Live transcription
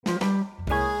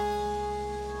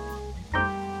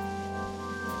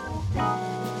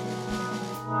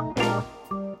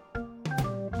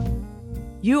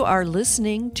You are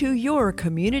listening to your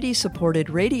community-supported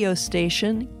radio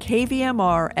station,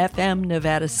 KVMR-FM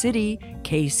Nevada City,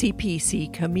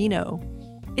 KCPC Camino.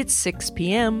 It's 6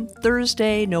 p.m.,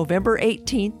 Thursday, November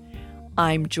 18th.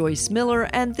 I'm Joyce Miller,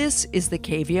 and this is the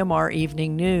KVMR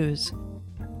Evening News.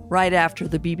 Right after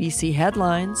the BBC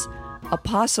headlines, a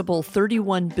possible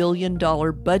 $31 billion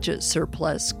budget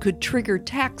surplus could trigger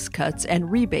tax cuts and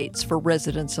rebates for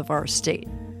residents of our state.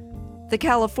 The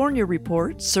California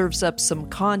Report serves up some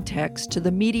context to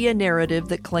the media narrative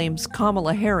that claims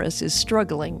Kamala Harris is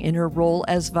struggling in her role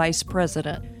as vice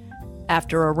president.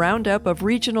 After a roundup of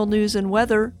regional news and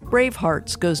weather,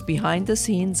 Bravehearts goes behind the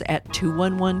scenes at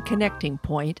 211 Connecting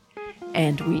Point,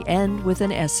 and we end with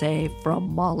an essay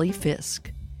from Molly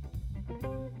Fisk.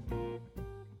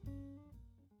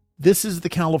 This is the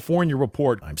California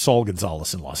Report. I'm Saul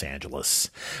Gonzalez in Los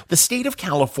Angeles. The state of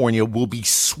California will be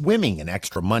swimming in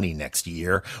extra money next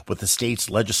year, with the state's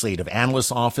legislative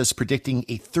analyst office predicting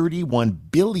a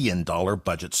 $31 billion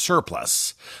budget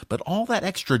surplus. But all that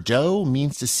extra dough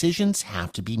means decisions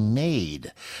have to be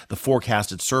made. The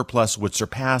forecasted surplus would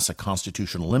surpass a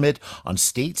constitutional limit on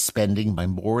state spending by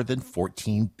more than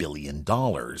 $14 billion.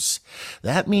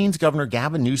 That means Governor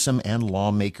Gavin Newsom and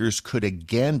lawmakers could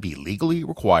again be legally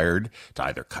required to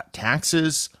either cut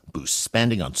taxes, boost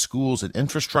spending on schools and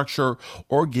infrastructure,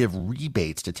 or give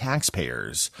rebates to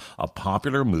taxpayers, a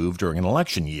popular move during an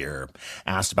election year.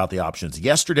 Asked about the options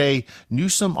yesterday,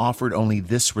 Newsom offered only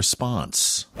this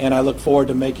response. And I look forward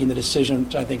to making the decision,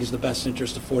 which I think is the best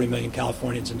interest of 40 million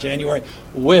Californians in January,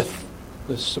 with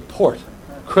the support,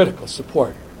 critical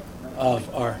support,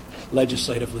 of our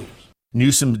legislative leaders.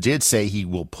 Newsom did say he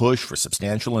will push for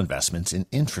substantial investments in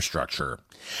infrastructure.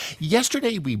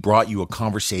 Yesterday, we brought you a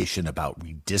conversation about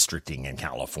redistricting in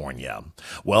California.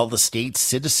 Well, the state's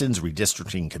Citizens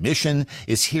Redistricting Commission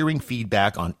is hearing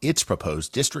feedback on its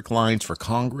proposed district lines for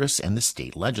Congress and the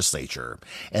state legislature.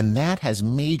 And that has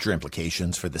major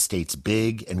implications for the state's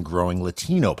big and growing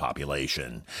Latino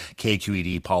population.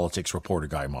 KQED politics reporter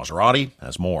Guy Maserati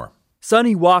has more.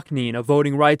 Sunny Wachneen, a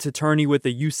voting rights attorney with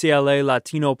the UCLA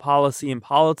Latino Policy and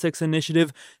Politics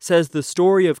Initiative, says the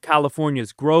story of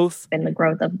California's growth and the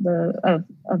growth of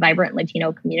a vibrant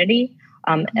Latino community,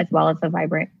 as well as a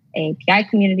vibrant API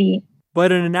community.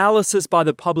 But an analysis by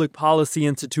the Public Policy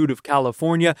Institute of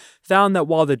California found that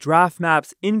while the draft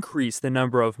maps increase the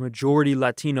number of majority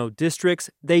Latino districts,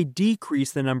 they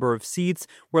decrease the number of seats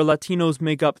where Latinos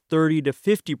make up 30 to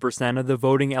 50% of the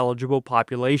voting eligible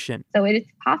population. So it is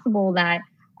possible that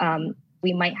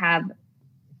we might have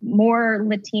more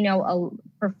Latino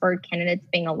preferred candidates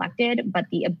being elected, but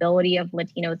the ability of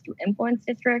Latinos to influence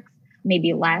districts may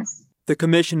be less. The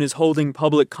commission is holding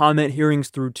public comment hearings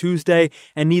through Tuesday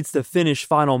and needs to finish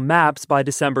final maps by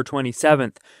December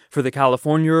 27th. For the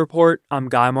California Report, I'm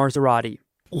Guy Maserati.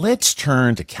 Let's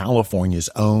turn to California's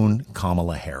own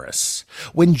Kamala Harris.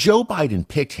 When Joe Biden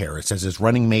picked Harris as his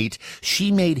running mate,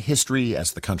 she made history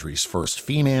as the country's first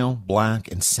female, Black,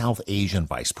 and South Asian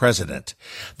vice president.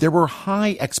 There were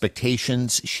high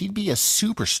expectations she'd be a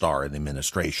superstar in the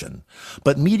administration.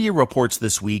 But media reports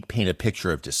this week paint a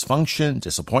picture of dysfunction,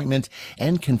 disappointment,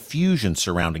 and confusion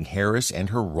surrounding Harris and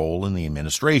her role in the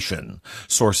administration.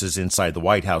 Sources inside the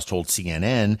White House told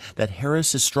CNN that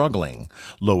Harris is struggling.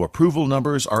 Low approval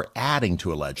numbers are adding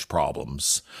to alleged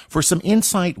problems. For some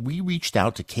insight, we reached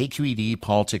out to KQED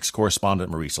politics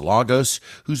correspondent Marisa Lagos,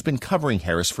 who's been covering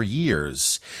Harris for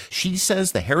years. She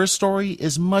says the Harris story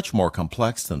is much more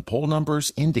complex than poll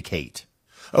numbers indicate.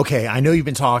 Okay, I know you've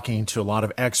been talking to a lot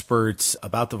of experts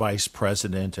about the vice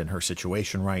president and her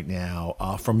situation right now.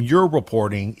 From your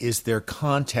reporting, is there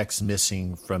context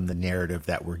missing from the narrative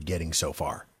that we're getting so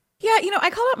far? Yeah, I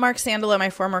called up Mark Sandalo,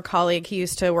 my former colleague. He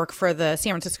used to work for the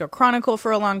San Francisco Chronicle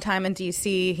for a long time in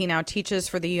D.C. He now teaches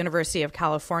for the University of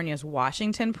California's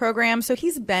Washington program. So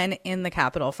he's been in the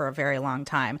Capitol for a very long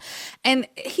time. And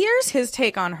here's his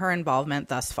take on her involvement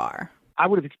thus far. I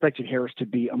would have expected Harris to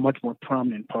be a much more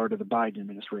prominent part of the Biden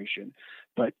administration.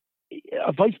 But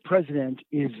a vice president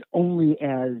is only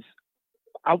as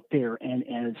out there and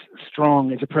as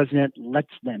strong as a president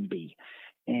lets them be.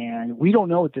 And we don't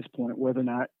know at this point whether or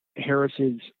not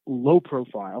Harris's low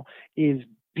profile is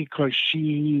because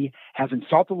she hasn't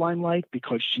sought the limelight,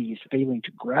 because she's failing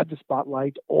to grab the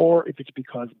spotlight, or if it's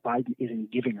because Biden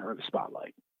isn't giving her the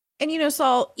spotlight. And,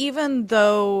 Saul, even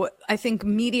though I think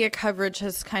media coverage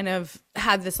has kind of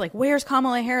had this where's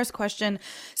Kamala Harris question,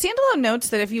 Sandalo notes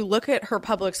that if you look at her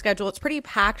public schedule, it's pretty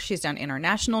packed. She's done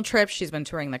international trips. She's been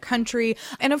touring the country.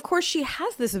 And of course, she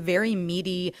has this very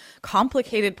meaty,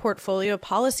 complicated portfolio of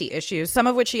policy issues, some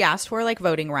of which she asked for, like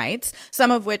voting rights,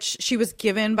 some of which she was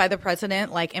given by the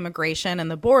president, like immigration and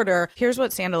the border. Here's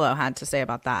what Sandalo had to say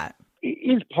about that. It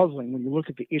is puzzling when you look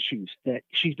at the issues that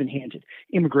she's been handed: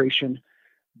 immigration,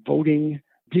 voting,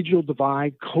 digital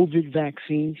divide, COVID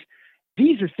vaccines.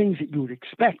 These are things that you would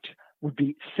expect would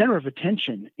be center of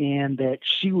attention and that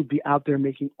she would be out there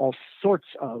making all sorts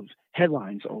of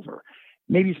headlines over.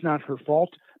 Maybe it's not her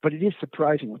fault, but it is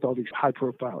surprising with all these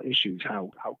high-profile issues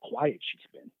how quiet she's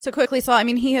been. So quickly, Saul,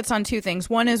 he hits on two things.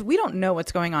 One is we don't know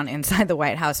what's going on inside the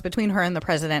White House between her and the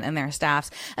president and their staffs.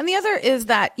 And the other is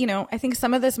that, I think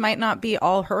some of this might not be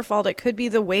all her fault. It could be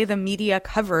the way the media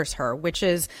covers her, which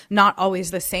is not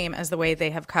always the same as the way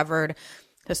they have covered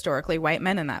historically white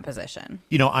men in that position.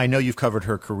 I know you've covered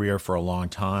her career for a long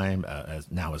time,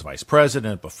 now as vice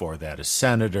president, before that as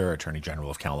senator, attorney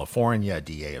general of California,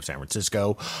 DA of San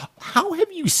Francisco. How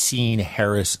have you seen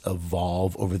Harris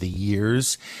evolve over the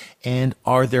years? And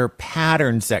are there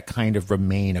patterns that kind of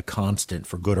remain a constant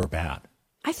for good or bad?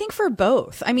 I think for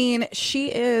both.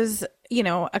 She is,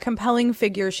 a compelling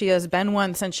figure. She has been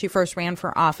one since she first ran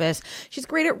for office. She's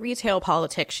great at retail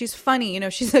politics. She's funny.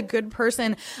 She's a good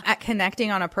person at connecting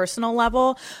on a personal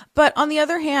level. But on the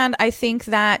other hand, I think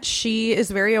that she is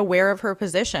very aware of her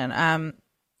position.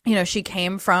 She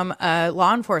came from a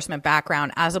law enforcement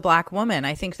background as a Black woman.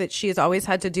 I think that she has always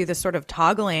had to do this sort of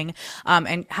toggling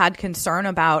and had concern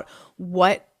about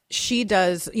what she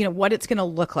does, what it's going to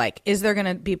look like. Is there going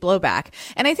to be blowback?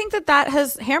 And I think that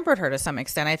has hampered her to some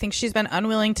extent. I think she's been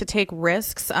unwilling to take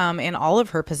risks in all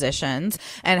of her positions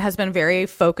and has been very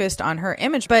focused on her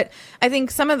image. But I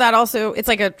think some of that also, it's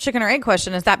like a chicken or egg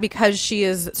question. Is that because she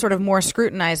is sort of more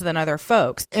scrutinized than other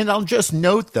folks? And I'll just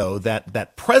note, though,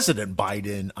 that President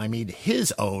Biden,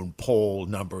 his own poll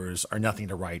numbers are nothing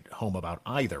to write home about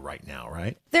either right now,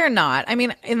 right? They're not.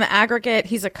 In the aggregate,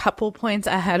 he's a couple points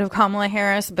ahead of Kamala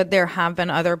Harris, but there have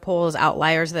been other polls,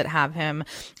 outliers, that have him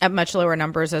at much lower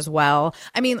numbers as well.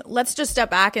 Let's just step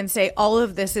back and say all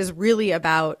of this is really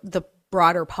about the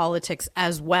broader politics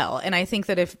as well. And I think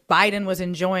that if Biden was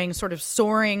enjoying sort of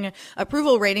soaring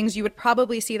approval ratings, you would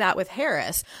probably see that with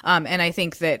Harris. And I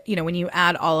think that, when you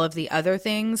add all of the other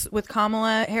things with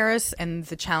Kamala Harris and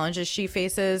the challenges she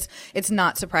faces, it's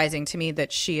not surprising to me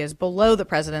that she is below the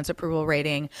president's approval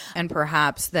rating, and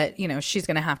perhaps that, she's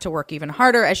going to have to work even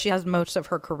harder, as she has most of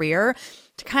her career,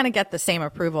 to kind of get the same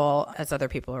approval as other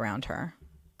people around her.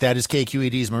 That is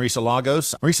KQED's Marisa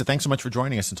Lagos. Marisa, thanks so much for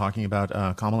joining us and talking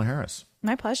about Kamala Harris.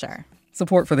 My pleasure.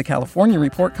 Support for the California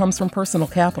Report comes from Personal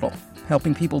Capital,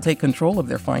 helping people take control of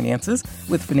their finances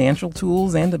with financial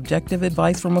tools and objective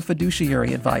advice from a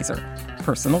fiduciary advisor.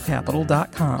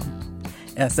 PersonalCapital.com.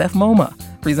 SF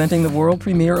MoMA, presenting the world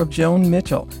premiere of Joan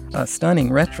Mitchell, a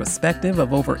stunning retrospective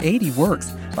of over 80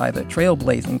 works by the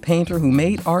trailblazing painter who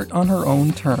made art on her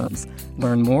own terms.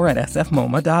 Learn more at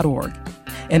sfmoma.org.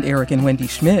 And Eric and Wendy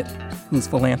Schmidt, whose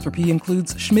philanthropy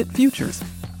includes Schmidt Futures,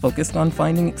 focused on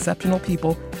finding exceptional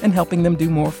people and helping them do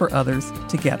more for others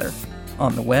together.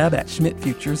 On the web at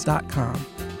schmidtfutures.com.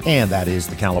 And that is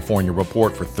the California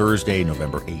Report for Thursday,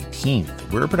 November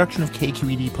 18th. We're a production of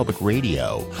KQED Public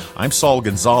Radio. I'm Saul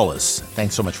Gonzalez.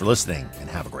 Thanks so much for listening, and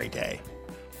have a great day.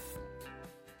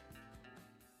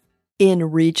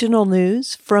 In regional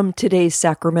news, from today's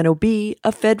Sacramento Bee,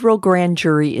 a federal grand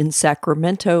jury in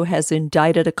Sacramento has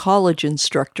indicted a college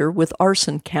instructor with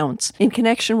arson counts in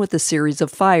connection with a series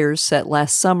of fires set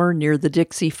last summer near the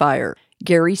Dixie Fire.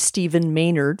 Gary Stephen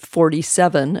Maynard,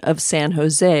 47, of San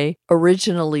Jose,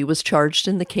 originally was charged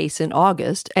in the case in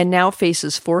August and now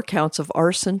faces 4 counts of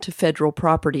arson to federal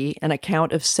property and a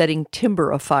count of setting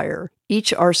timber afire.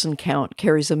 Each arson count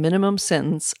carries a minimum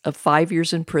sentence of 5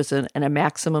 years in prison and a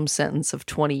maximum sentence of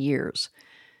 20 years.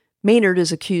 Maynard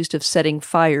is accused of setting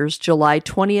fires July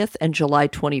 20th and July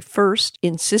 21st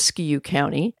in Siskiyou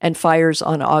County and fires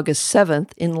on August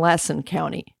 7th in Lassen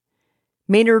County.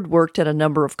 Maynard worked at a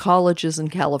number of colleges in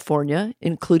California,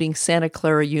 including Santa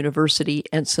Clara University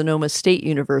and Sonoma State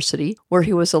University, where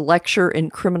he was a lecturer in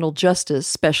criminal justice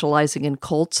specializing in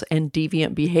cults and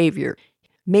deviant behavior.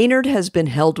 Maynard has been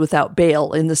held without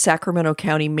bail in the Sacramento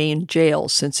County main jail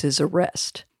since his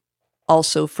arrest.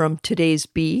 Also from today's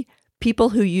Bee, people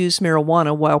who use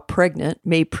marijuana while pregnant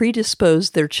may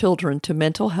predispose their children to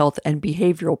mental health and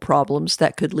behavioral problems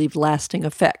that could leave lasting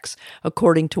effects,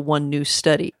 according to one new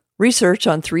study. Research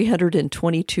on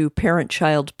 322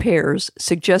 parent-child pairs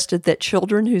suggested that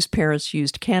children whose parents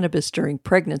used cannabis during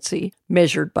pregnancy,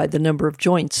 measured by the number of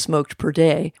joints smoked per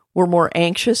day, were more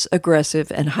anxious,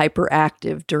 aggressive, and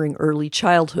hyperactive during early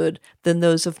childhood than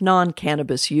those of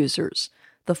non-cannabis users.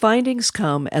 The findings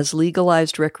come as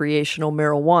legalized recreational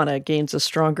marijuana gains a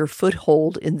stronger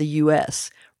foothold in the U.S.,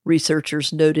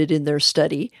 researchers noted in their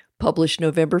study, published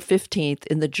November 15th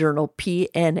in the journal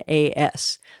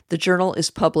PNAS. The journal is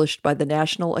published by the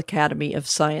National Academy of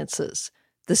Sciences.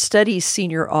 The study's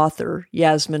senior author,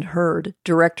 Yasmin Hurd,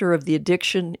 director of the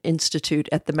Addiction Institute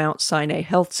at the Mount Sinai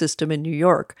Health System in New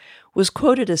York, was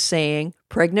quoted as saying,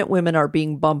 "Pregnant women are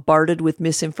being bombarded with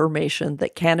misinformation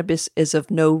that cannabis is of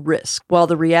no risk, while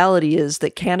the reality is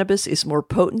that cannabis is more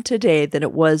potent today than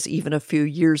it was even a few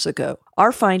years ago.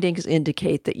 Our findings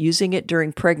indicate that using it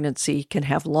during pregnancy can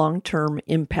have long-term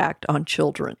impact on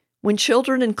children." When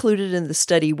children included in the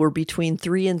study were between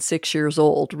 3 and 6 years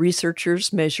old,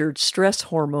 researchers measured stress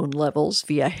hormone levels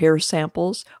via hair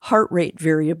samples, heart rate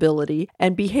variability,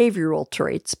 and behavioral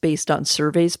traits based on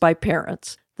surveys by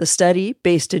parents. The study,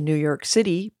 based in New York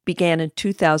City, began in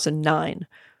 2009.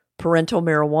 Parental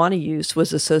marijuana use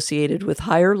was associated with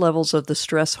higher levels of the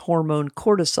stress hormone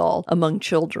cortisol among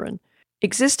children.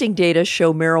 Existing data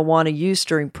show marijuana use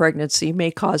during pregnancy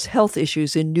may cause health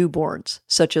issues in newborns,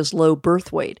 such as low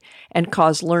birth weight, and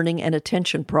cause learning and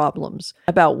attention problems.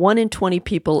 About 1 in 20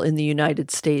 people in the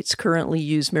United States currently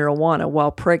use marijuana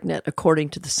while pregnant, according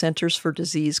to the Centers for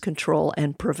Disease Control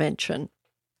and Prevention.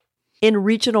 In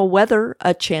regional weather,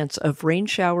 a chance of rain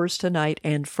showers tonight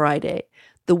and Friday.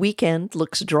 The weekend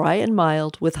looks dry and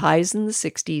mild, with highs in the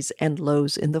 60s and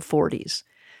lows in the 40s.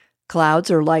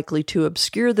 Clouds are likely to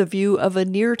obscure the view of a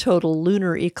near-total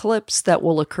lunar eclipse that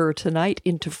will occur tonight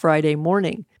into Friday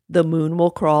morning. The moon will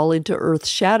crawl into Earth's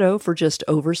shadow for just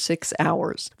over 6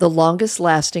 hours, the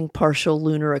longest-lasting partial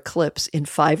lunar eclipse in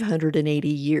 580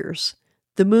 years.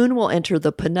 The moon will enter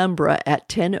the penumbra at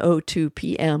 10:02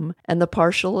 p.m., and the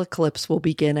partial eclipse will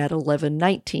begin at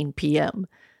 11:19 p.m.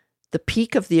 The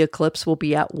peak of the eclipse will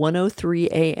be at 1:03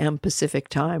 a.m. Pacific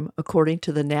Time, according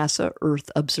to the NASA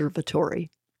Earth Observatory.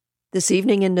 This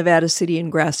evening in Nevada City and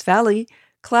Grass Valley,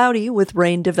 cloudy with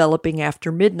rain developing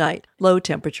after midnight, low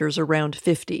temperatures around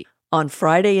 50. On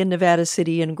Friday in Nevada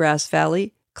City and Grass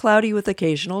Valley, cloudy with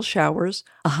occasional showers,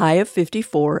 a high of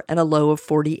 54 and a low of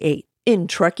 48. In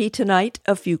Truckee tonight,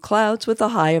 a few clouds with a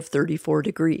high of 34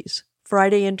 degrees.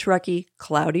 Friday in Truckee,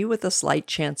 cloudy with a slight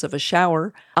chance of a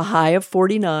shower, a high of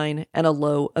 49 and a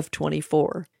low of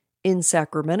 24. In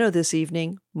Sacramento this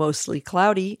evening, mostly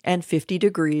cloudy and 50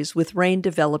 degrees with rain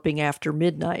developing after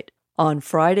midnight. On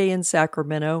Friday in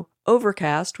Sacramento,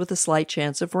 overcast with a slight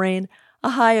chance of rain, a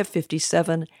high of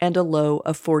 57 and a low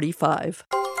of 45.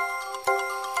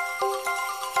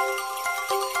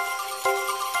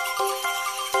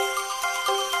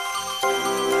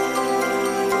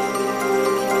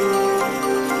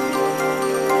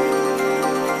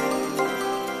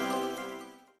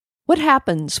 What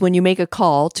happens when you make a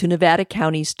call to Nevada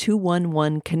County's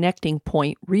 211 Connecting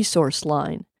Point resource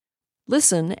line?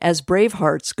 Listen as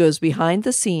Bravehearts goes behind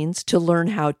the scenes to learn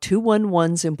how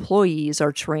 211's employees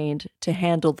are trained to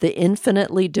handle the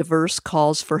infinitely diverse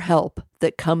calls for help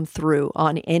that come through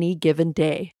on any given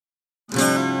day.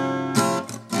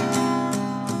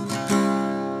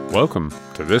 Welcome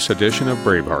to this edition of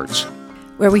Bravehearts,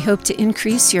 where we hope to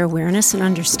increase your awareness and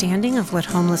understanding of what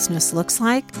homelessness looks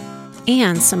like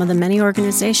and some of the many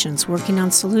organizations working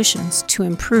on solutions to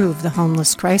improve the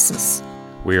homeless crisis.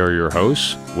 We are your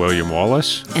hosts, William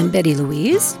Wallace and Betty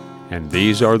Louise, and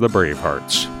these are the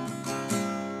Bravehearts.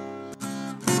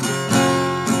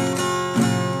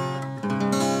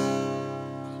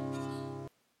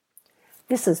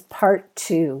 This is part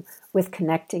 2 with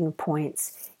Connecting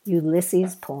Points,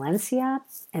 Ulysses Palencia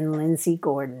and Lindsay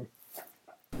Gordon.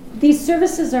 These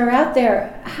services are out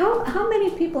there. How many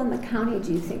people in the county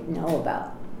do you think know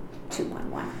about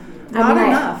 211? Not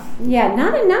enough.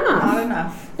 Not enough. Not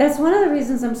enough. That's one of the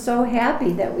reasons I'm so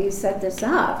happy that we set this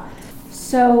up.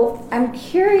 So I'm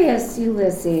curious,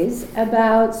 Ulysses,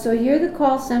 so you're the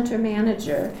call center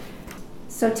manager.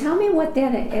 So tell me what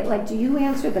that, do you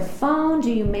answer the phone?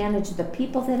 Do you manage the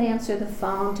people that answer the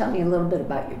phone? Tell me a little bit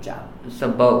about your job. So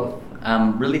both.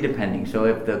 Really depending. So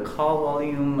if the call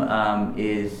volume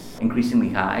is increasingly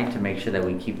high to make sure that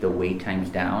we keep the wait times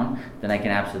down, then I can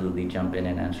absolutely jump in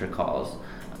and answer calls.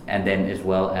 And then as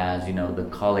well as, the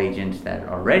call agents that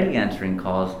are already answering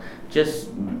calls,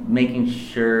 just making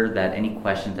sure that any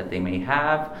questions that they may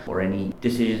have or any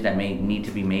decisions that may need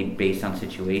to be made based on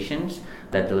situations,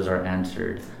 that those are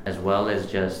answered, as well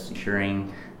as just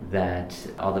ensuring that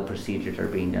all the procedures are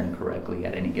being done correctly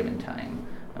at any given time.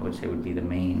 I would say would be the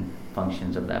main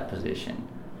functions of that position,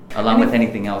 along with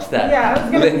anything else that. Yeah, I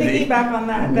was going to piggyback on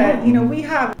that, we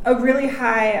have a really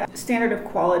high standard of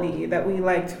quality that we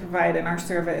like to provide in our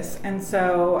service. And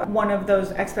so one of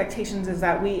those expectations is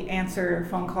that we answer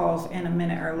phone calls in a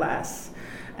minute or less.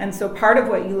 And so part of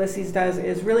what Ulysses does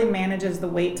is really manages the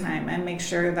wait time and makes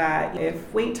sure that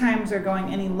if wait times are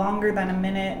going any longer than a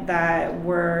minute, that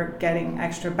we're getting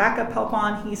extra backup help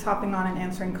on. He's hopping on and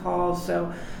answering calls.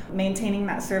 So maintaining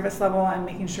that service level and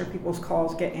making sure people's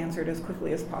calls get answered as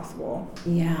quickly as possible.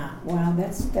 Yeah, wow,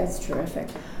 that's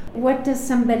terrific. What does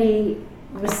somebody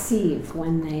receive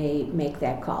when they make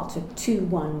that call to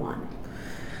 211?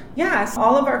 Yes,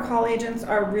 all of our call agents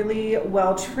are really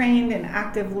well trained in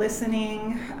active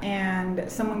listening,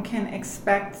 and someone can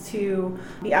expect to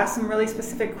be asked some really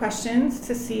specific questions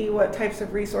to see what types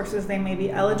of resources they may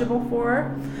be eligible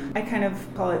for. I kind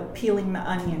of call it peeling the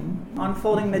onion,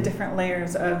 unfolding the different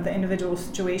layers of the individual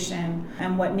situation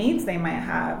and what needs they might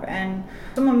have. And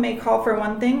someone may call for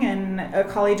one thing and a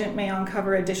call agent may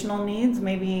uncover additional needs.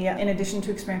 Maybe in addition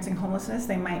to experiencing homelessness,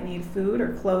 they might need food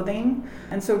or clothing.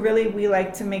 And so really we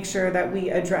like to make sure that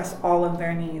we address all of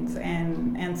their needs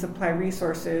and supply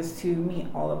resources to meet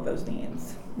all of those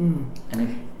needs.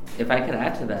 And if I could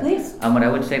add to that, please. What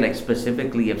I would say,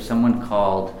 specifically, if someone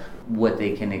called, what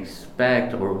they can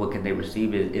expect or what can they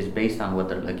receive is based on what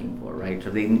they're looking for, right? So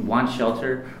if they want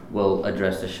shelter, we'll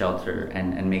address the shelter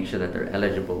and make sure that they're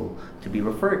eligible to be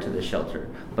referred to the shelter.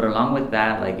 But along with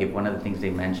that, if one of the things they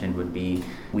mentioned would be,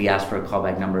 we ask for a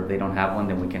callback number. If they don't have one,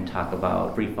 then we can talk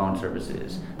about free phone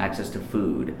services, access to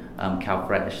food,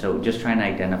 CalFresh. So just trying to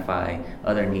identify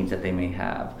other needs that they may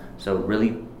have. So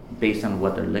really based on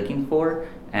what they're looking for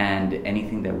and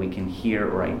anything that we can hear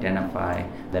or identify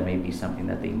that may be something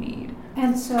that they need.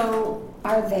 And so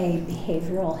are they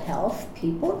behavioral health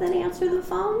people that answer the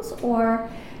phones, or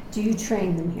do you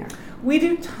train them here? We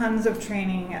do tons of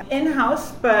training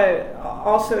in-house, but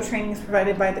also trainings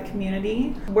provided by the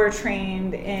community. We're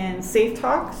trained in Safe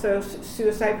Talk, so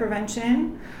suicide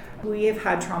prevention. We have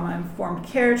had trauma-informed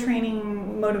care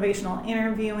training, motivational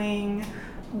interviewing.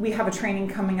 We have a training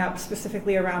coming up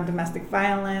specifically around domestic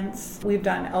violence. We've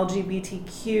done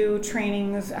LGBTQ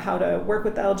trainings, how to work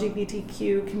with the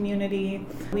LGBTQ community.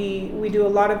 We do a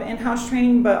lot of in-house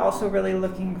training, but also really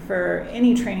looking for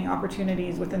any training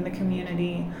opportunities within the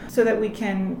community so that we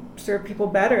can serve people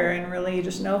better and really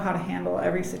just know how to handle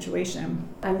every situation.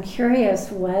 I'm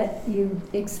curious what you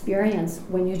experience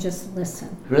when you just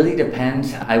listen. Really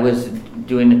depends. I was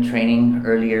doing a training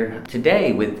earlier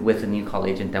today with a new call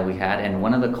agent that we had, and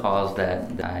one of the calls that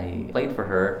I played for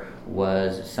her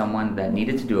was someone that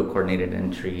needed to do a coordinated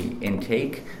entry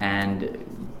intake, and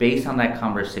based on that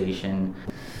conversation,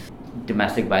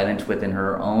 domestic violence within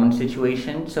her own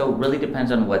situation. So it really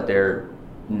depends on what they're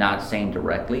not saying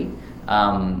directly,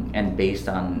 and based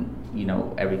on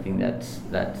everything that's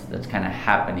kind of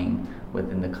happening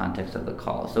within the context of the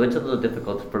call. So it's a little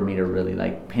difficult for me to really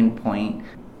pinpoint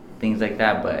things like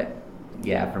that, but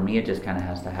yeah, for me it just kind of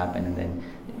has to happen, and then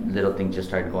little things just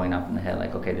start going off in the head,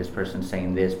 okay, this person's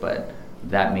saying this, but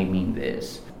that may mean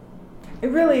this. It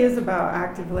really is about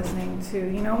active listening too.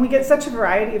 We get such a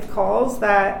variety of calls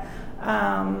that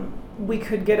we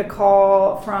could get a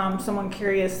call from someone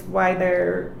curious why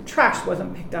their trash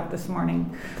wasn't picked up this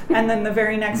morning. And then the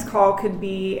very next call could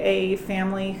be a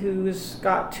family who's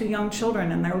got 2 young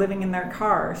children and they're living in their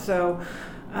car. So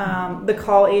the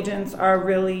call agents are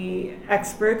really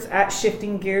experts at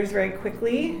shifting gears very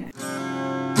quickly.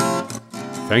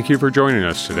 Thank you for joining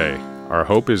us today. Our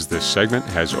hope is this segment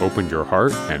has opened your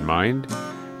heart and mind.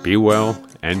 Be well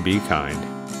and be kind.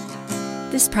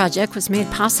 This project was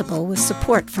made possible with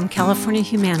support from California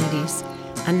Humanities,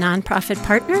 a nonprofit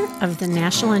partner of the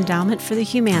National Endowment for the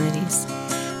Humanities.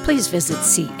 Please visit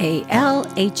calhum.org.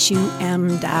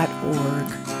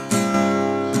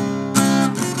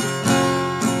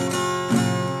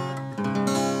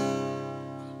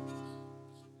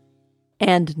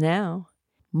 And now,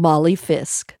 Molly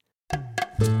Fisk.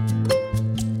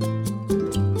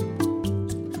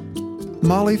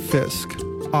 Molly Fisk,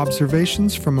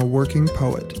 Observations from a Working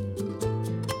Poet.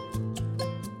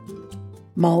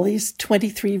 Molly's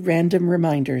 23 Random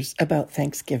Reminders about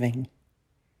Thanksgiving.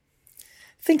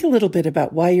 Think a little bit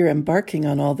about why you're embarking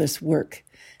on all this work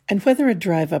and whether a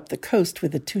drive up the coast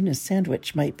with a tuna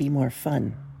sandwich might be more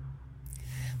fun.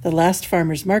 The last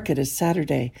farmer's market is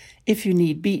Saturday if you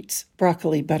need beets,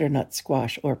 broccoli, butternut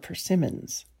squash, or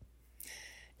persimmons.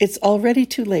 It's already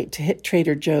too late to hit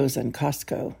Trader Joe's and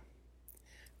Costco.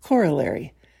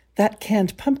 Corollary, that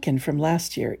canned pumpkin from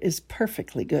last year is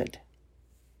perfectly good.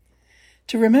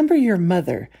 To remember your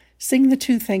mother, sing the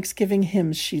 2 Thanksgiving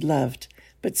hymns she loved,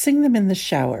 but sing them in the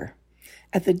shower.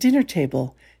 At the dinner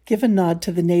table, give a nod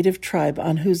to the native tribe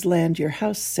on whose land your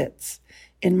house sits,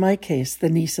 in my case, the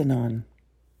Nisenan.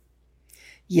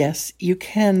 Yes, you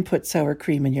can put sour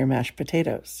cream in your mashed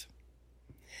potatoes.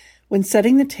 When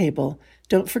setting the table,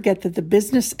 don't forget that the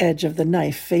business edge of the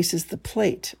knife faces the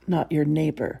plate, not your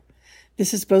neighbor.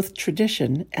 This is both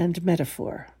tradition and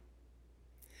metaphor.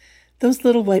 Those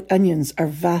little white onions are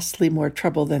vastly more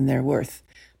trouble than they're worth,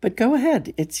 but go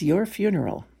ahead, it's your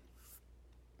funeral.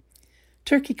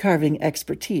 Turkey carving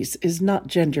expertise is not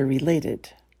gender-related.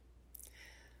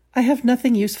 I have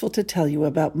nothing useful to tell you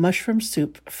about mushroom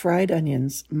soup, fried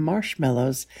onions,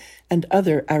 marshmallows, and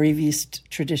other arriviste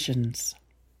traditions.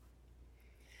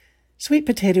 Sweet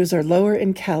potatoes are lower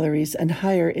in calories and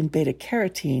higher in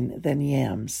beta-carotene than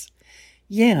yams.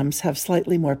 Yams have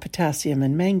slightly more potassium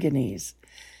and manganese.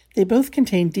 They both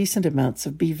contain decent amounts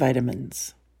of B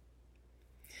vitamins.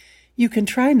 You can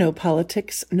try no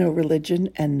politics, no religion,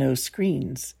 and no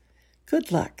screens.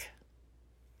 Good luck.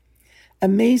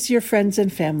 Amaze your friends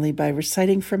and family by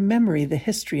reciting from memory the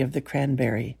history of the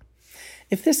cranberry.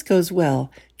 If this goes well,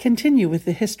 continue with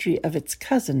the history of its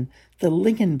cousin, the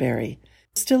lingonberry,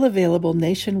 still available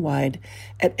nationwide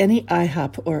at any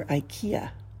IHOP or IKEA.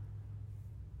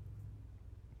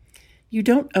 You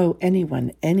don't owe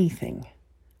anyone anything.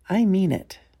 I mean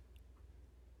it.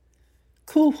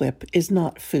 Cool Whip is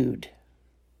not food.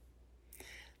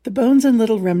 The bones and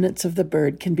little remnants of the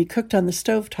bird can be cooked on the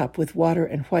stovetop with water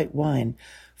and white wine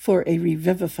for a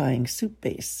revivifying soup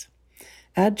base.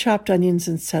 Add chopped onions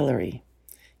and celery.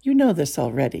 You know this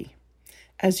already.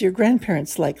 As your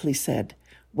grandparents likely said,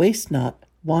 waste not,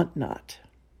 want not.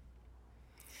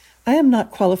 I am not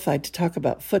qualified to talk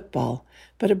about football,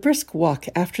 but a brisk walk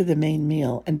after the main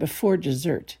meal and before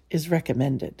dessert is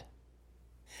recommended.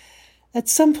 At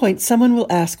some point, someone will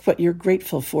ask what you're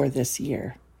grateful for this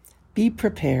year. Be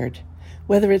prepared,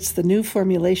 whether it's the new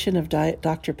formulation of Diet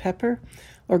Dr. Pepper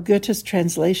or Goethe's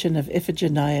translation of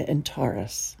Iphigenia in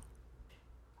Taurus.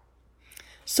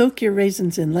 Soak your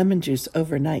raisins in lemon juice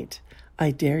overnight.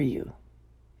 I dare you.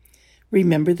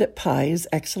 Remember that pie is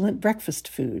excellent breakfast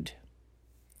food.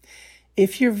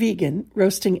 If you're vegan,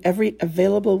 roasting every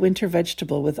available winter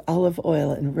vegetable with olive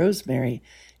oil and rosemary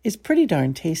is pretty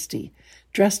darn tasty,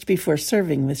 dressed before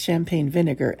serving with champagne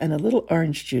vinegar and a little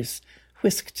orange juice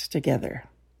whisked together.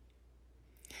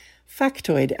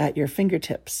 Factoid at your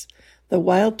fingertips. The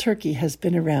wild turkey has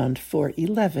been around for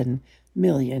 11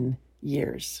 million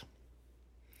years.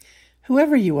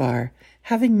 Whoever you are,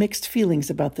 having mixed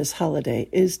feelings about this holiday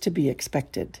is to be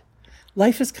expected.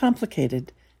 Life is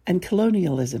complicated, and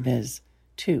colonialism is,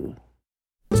 too.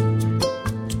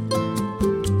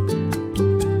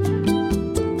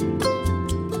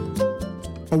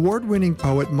 Award-winning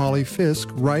poet Molly Fisk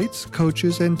writes,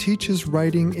 coaches, and teaches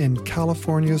writing in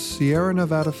California's Sierra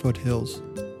Nevada foothills.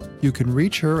 You can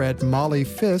reach her at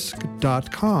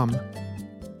mollyfisk.com.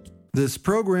 This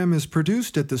program is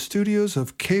produced at the studios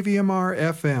of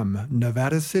KVMR-FM,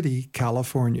 Nevada City,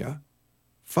 California.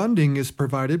 Funding is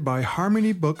provided by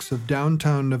Harmony Books of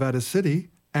downtown Nevada City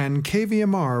and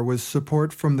KVMR with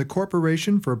support from the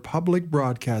Corporation for Public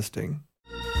Broadcasting.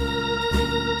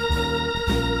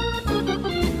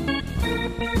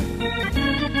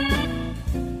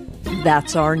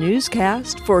 That's our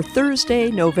newscast for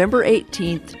Thursday, November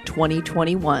 18th,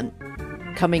 2021.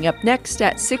 Coming up next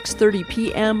at 6:30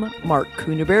 p.m., Mark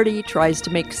Cunaberti tries to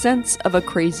make sense of a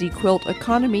crazy quilt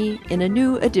economy in a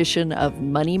new edition of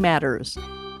Money Matters.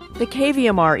 The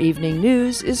KVMR Evening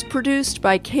News is produced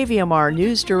by KVMR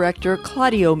News Director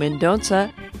Claudio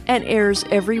Mendonça and airs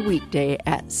every weekday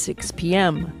at 6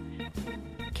 p.m.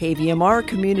 KVMR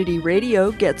Community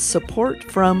Radio gets support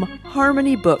from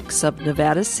Harmony Books of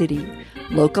Nevada City,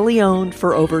 locally owned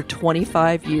for over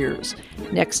 25 years,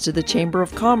 next to the Chamber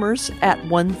of Commerce at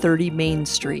 130 Main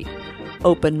Street.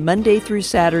 Open Monday through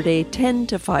Saturday, 10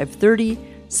 to 5:30,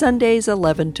 Sundays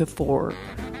 11 to 4.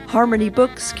 Harmony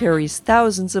Books carries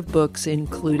thousands of books,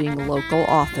 including local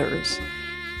authors.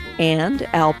 And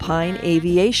Alpine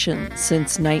Aviation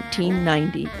since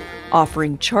 1990.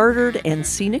 Offering chartered and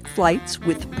scenic flights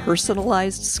with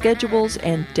personalized schedules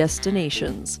and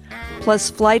destinations, plus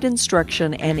flight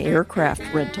instruction and aircraft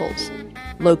rentals.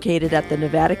 Located at the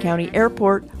Nevada County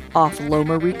Airport off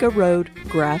Loma Rica Road,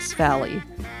 Grass Valley.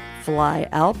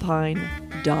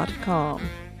 FlyAlpine.com.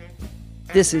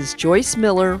 This is Joyce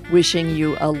Miller wishing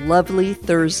you a lovely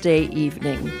Thursday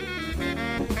evening.